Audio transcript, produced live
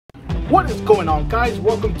What is going on, guys?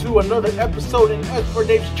 Welcome to another episode in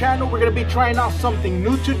S4Daves channel. We're going to be trying out something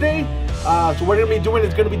new today. So what we're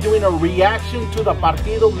going to be doing a reaction to the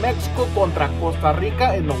partido Mexico contra Costa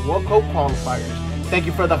Rica in the World Cup qualifiers. Thank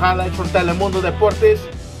you for the highlights from Telemundo Deportes.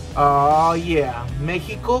 Oh yeah,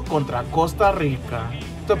 Mexico contra Costa Rica.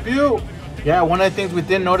 It's a view. Yeah, one of the things we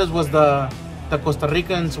did notice was the Costa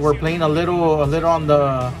Ricans were playing a little on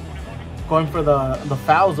the going for the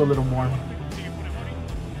fouls a little more.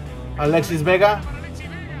 Alexis Vega,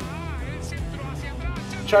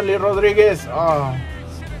 Charlie Rodriguez. Oh,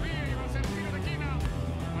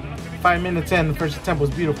 5 minutes in, the first attempt was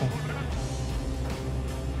beautiful.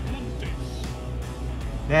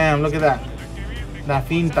 Damn, look at that. That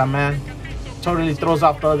finta, man. Totally throws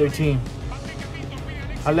off the other team.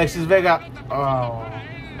 Alexis Vega. Oh,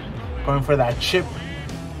 going for that chip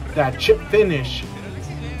finish.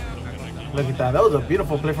 Look at that. That was a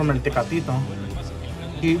beautiful play from El Tecatito.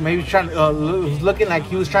 He maybe trying to, was looking like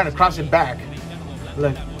he was trying to cross it back.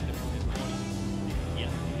 Look.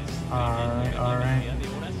 All right.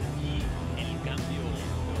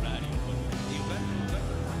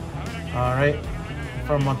 All right.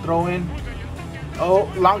 From a throw in. Oh,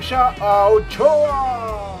 long shot.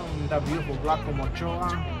 Ochoa. That beautiful block from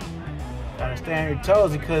Ochoa. Gotta stay on your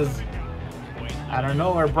toes because I don't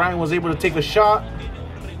know where Brian was able to take a shot.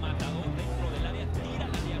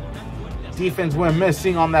 Defense went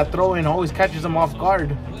missing on that throw and always catches them off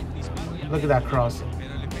guard. Look at that cross.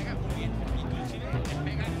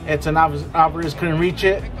 Edson Alvarez couldn't reach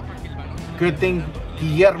it. Good thing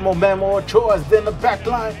Guillermo Memo Ochoa is in the back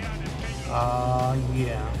line.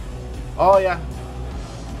 Yeah. Oh yeah.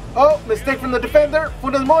 Oh, mistake from the defender.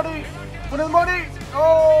 Funes Mori.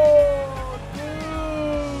 Oh, dude.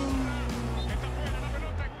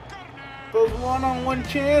 Those one-on-one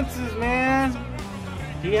chances, man.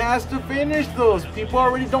 He has to finish those. People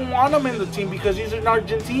already don't want him in the team because he's an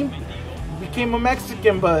Argentine. He became a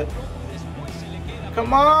Mexican, but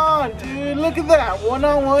come on, dude. Look at that.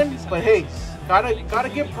 One-on-one. But hey, gotta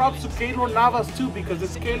give props to Keylor Navas too, because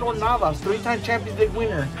it's Keylor Navas, 3-time Champions League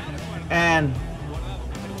winner. And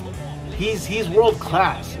he's world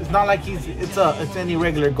class. It's not like it's any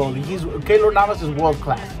regular goalie. Keylor Navas is world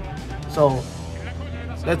class. So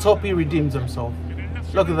let's hope he redeems himself.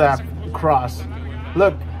 Look at that cross.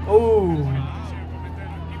 Look, ooh.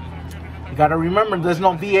 You gotta remember there's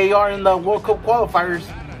no VAR in the World Cup qualifiers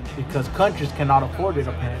because countries cannot afford it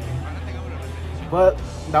apparently. But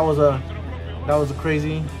that was a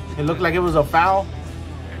crazy. It looked like it was a foul.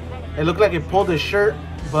 It looked like it pulled his shirt,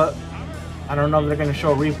 but I don't know if they're gonna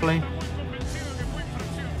show a replay.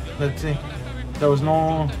 Let's see. There was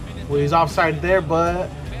no, well, he's offside there, but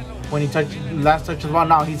when he last touched the ball,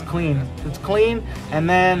 now he's clean. It's clean, and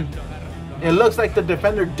then it looks like the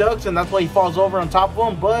defender ducks, and that's why he falls over on top of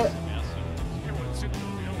him, but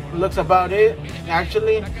looks about it.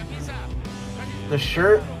 Actually, the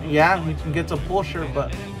shirt, yeah, he can get a full shirt,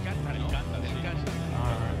 but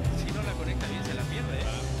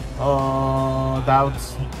oh,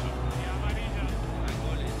 that's.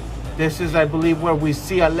 This is, I believe, where we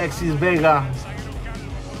see Alexis Vega.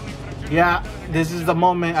 Yeah, this is the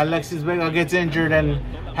moment Alexis Vega gets injured and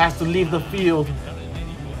has to leave the field.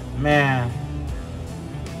 Man,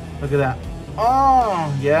 look at that.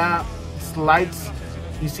 Oh, yeah. Slides.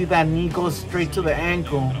 You see that knee goes straight to the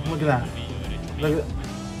ankle. Look at that. Look at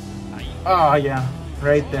that. Oh, yeah.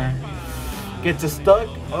 Right there. Gets it stuck.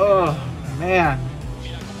 Oh, man.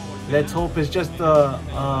 Let's hope it's just a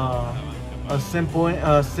simple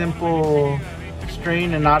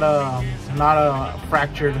strain and not a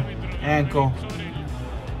fractured ankle.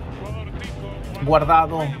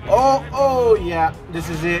 Guardado. Oh yeah, this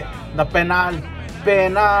is it. The penal.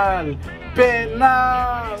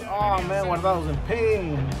 Oh man, Guardado's in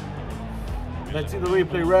pain. Let's see the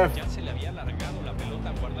replay, ref.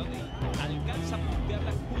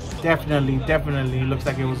 Definitely looks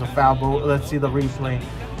like it was a foul, but let's see the replay.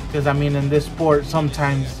 Because I mean, in this sport,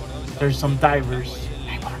 sometimes there's some divers.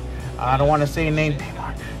 I don't want to say name,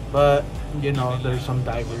 but you know, there's some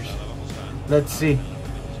divers. Let's see.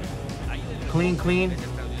 Clean.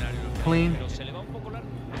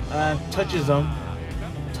 Touches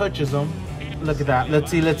him. Look at that.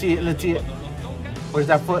 Let's see. Where's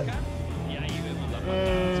that foot?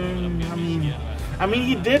 I mean,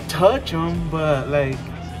 he did touch him, but like,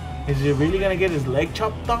 is he really gonna get his leg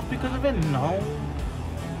chopped off because of it? No.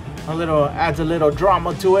 Adds a little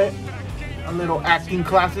drama to it. A little acting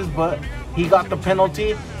classes, but he got the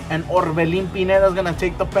penalty, and Orbelín Pineda's gonna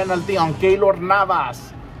take the penalty on Keylor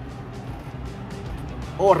Navas.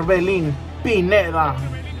 Orbelín Pineda.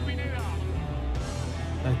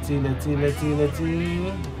 Let's see.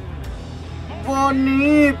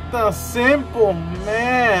 bonita. Simple,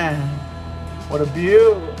 man. What a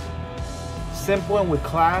beauty. Simple and with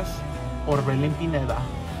class. Orbelín Pineda.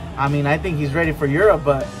 I mean, I think he's ready for Europe,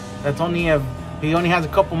 but that's only if he only has a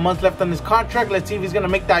couple months left on his contract. Let's see if he's gonna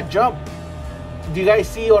make that jump. Do you guys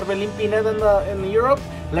see Orbelín Pineda in the Europe?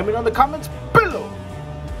 Let me know in the comments below.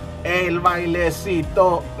 El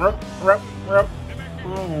bailecito.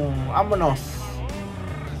 Vámonos.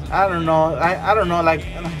 I don't know. I don't know. Like,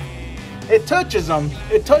 it touches him.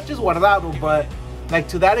 It touches Guardado, but like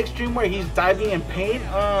to that extreme where he's diving in pain,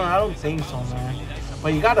 I don't think so, man.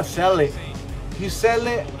 But you gotta sell it. You sell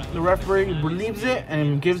it, the referee relieves it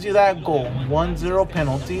and gives you that goal. 1-0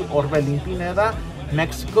 penalty. Orbelín Pineda,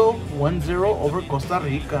 Mexico, 1-0 over Costa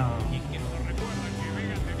Rica.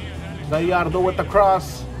 Gallardo with the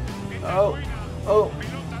cross. Oh.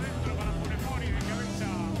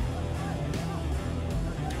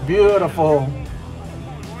 Beautiful.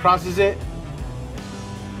 Crosses it.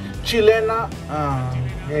 Chilena.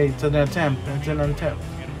 Hey, it's an attempt. Good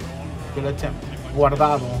attempt.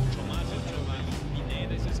 Guardado.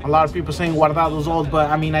 A lot of people saying Guardado's old, but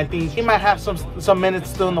I mean, I think he might have some minutes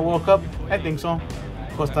still in the World Cup. I think so.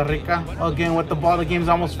 Costa Rica again with the ball. The game's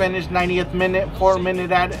almost finished. 90th minute. 4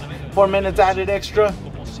 minutes added extra.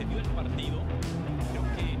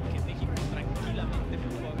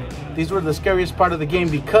 These were the scariest part of the game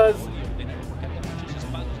because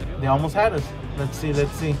they almost had us. Let's see.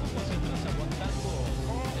 It's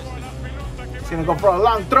gonna go for a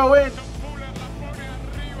long throw in.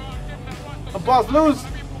 The ball's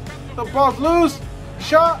loose.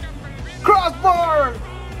 Shot. Crossbar.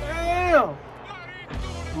 Damn.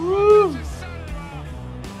 Woo.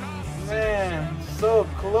 Man, so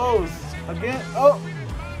close. Again. Oh.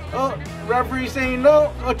 Referee saying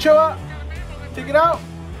no. Ochoa. Take it out.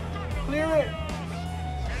 Clear it.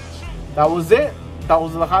 That was it. That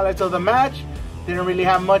was the highlights of the match. Didn't really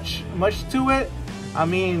have much to it. I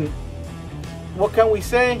mean, what can we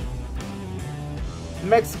say?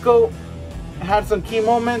 Mexico had some key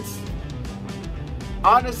moments.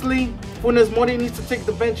 Honestly, Funes Mori needs to take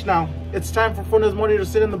the bench now. It's time for Funes Mori to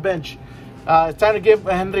sit in the bench. It's time to give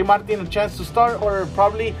Henry Martin a chance to start, or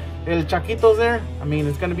probably El Chaquito's there. I mean,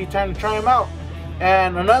 it's going to be time to try him out.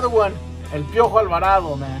 And another one, El Piojo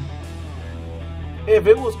Alvarado, man. If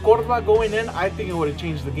it was Córdoba going in, I think it would have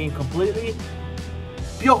changed the game completely.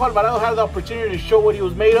 Piojo Alvarado had the opportunity to show what he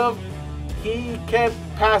was made of. He kept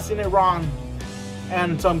passing it wrong.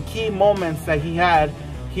 And some key moments that he had,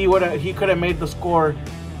 he could have made the score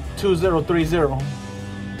 2-0, 3-0.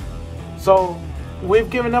 So we've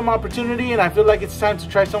given him opportunity, and I feel like it's time to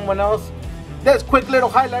try someone else. This quick little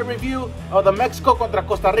highlight review of the Mexico contra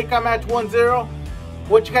Costa Rica match 1-0.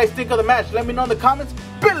 What you guys think of the match? Let me know in the comments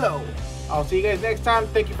below. I'll see you guys next time.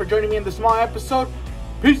 Thank you for joining me in this small episode.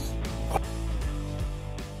 Peace.